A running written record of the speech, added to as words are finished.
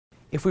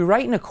If we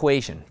write an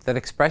equation that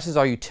expresses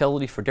our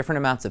utility for different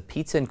amounts of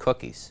pizza and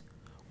cookies,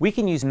 we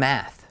can use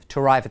math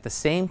to arrive at the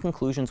same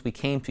conclusions we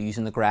came to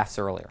using the graphs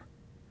earlier.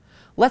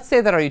 Let's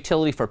say that our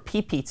utility for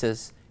P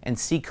pizzas and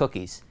C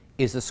cookies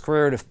is the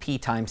square root of P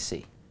times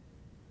C.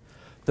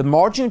 The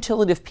marginal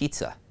utility of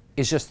pizza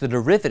is just the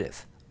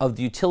derivative of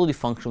the utility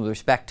function with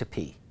respect to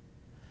P.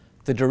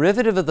 The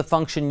derivative of the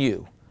function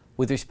u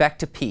with respect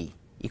to P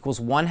equals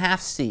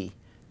 1/2 C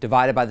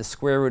divided by the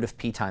square root of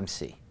P times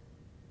C.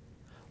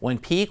 When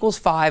P equals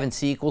 5 and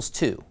C equals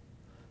 2,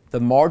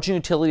 the marginal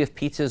utility of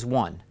pizza is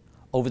 1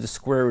 over the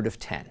square root of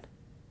 10.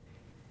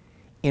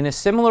 In a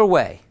similar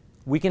way,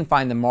 we can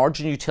find the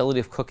marginal utility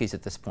of cookies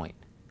at this point.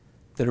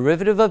 The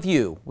derivative of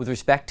u with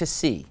respect to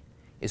C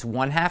is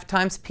 1/2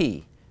 times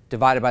P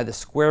divided by the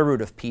square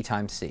root of P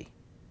times C.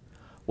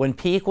 When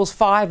P equals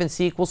 5 and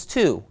C equals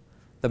 2,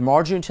 the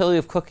marginal utility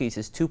of cookies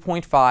is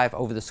 2.5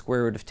 over the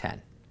square root of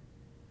 10.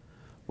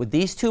 With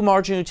these two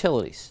marginal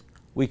utilities,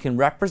 we can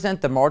represent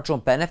the marginal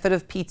benefit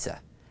of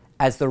pizza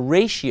as the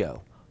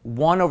ratio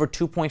 1 over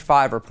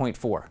 2.5 or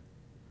 0.4.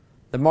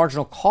 The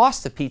marginal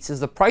cost of pizza is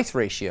the price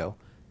ratio,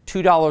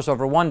 $2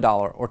 over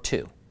 $1 or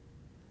 2.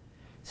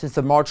 Since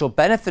the marginal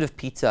benefit of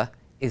pizza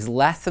is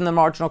less than the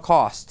marginal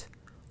cost,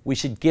 we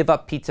should give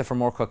up pizza for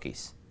more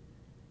cookies.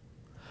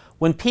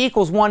 When P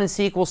equals 1 and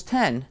C equals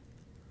 10,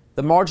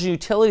 the marginal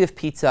utility of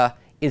pizza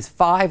is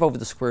 5 over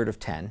the square root of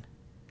 10,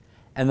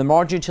 and the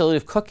marginal utility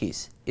of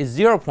cookies is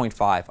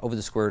 0.5 over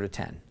the square root of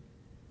 10.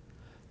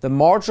 The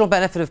marginal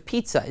benefit of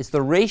pizza is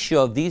the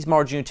ratio of these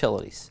marginal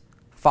utilities,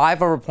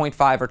 5 over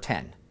 0.5 or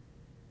 10.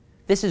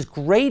 This is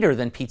greater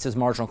than pizza's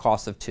marginal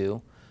cost of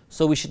 2,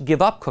 so we should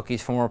give up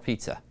cookies for more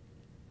pizza.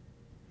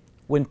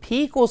 When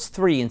P equals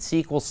 3 and C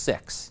equals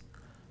 6,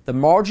 the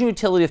marginal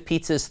utility of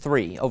pizza is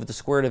 3 over the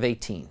square root of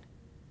 18.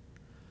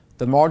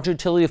 The marginal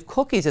utility of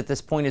cookies at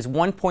this point is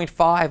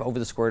 1.5 over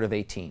the square root of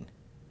 18.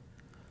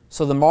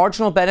 So the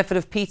marginal benefit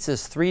of pizza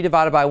is 3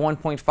 divided by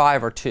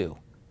 1.5 or 2.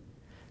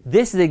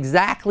 This is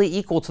exactly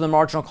equal to the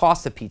marginal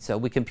cost of pizza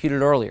we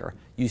computed earlier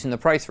using the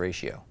price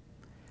ratio.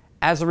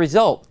 As a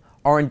result,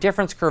 our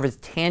indifference curve is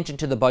tangent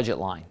to the budget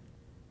line.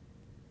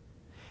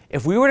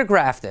 If we were to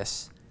graph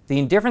this, the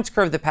indifference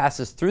curve that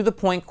passes through the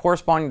point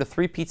corresponding to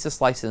 3 pizza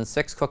slices and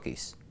 6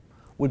 cookies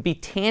would be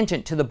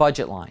tangent to the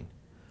budget line,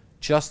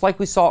 just like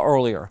we saw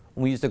earlier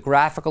when we used a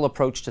graphical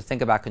approach to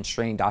think about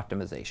constrained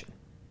optimization.